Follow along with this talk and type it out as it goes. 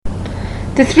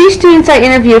The 3 students I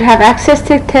interviewed have access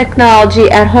to technology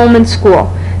at home and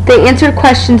school. They answered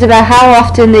questions about how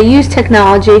often they use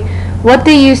technology, what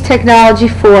they use technology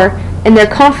for, and their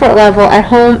comfort level at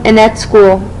home and at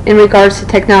school in regards to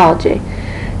technology.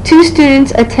 2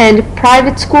 students attend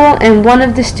private school and one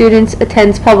of the students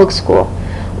attends public school.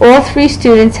 All 3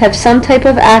 students have some type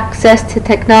of access to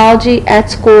technology at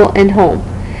school and home.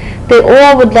 They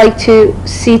all would like to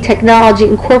see technology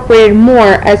incorporated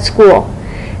more at school.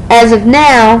 As of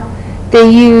now,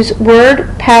 they use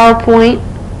Word, PowerPoint,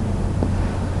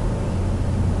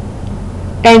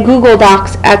 and Google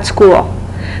Docs at school.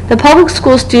 The public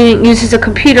school student uses a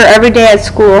computer every day at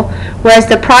school, whereas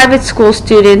the private school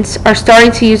students are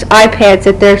starting to use iPads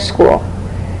at their school.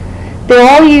 They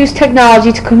all use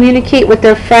technology to communicate with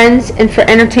their friends and for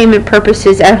entertainment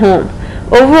purposes at home.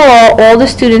 Overall, all the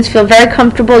students feel very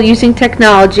comfortable using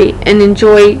technology and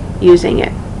enjoy using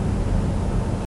it.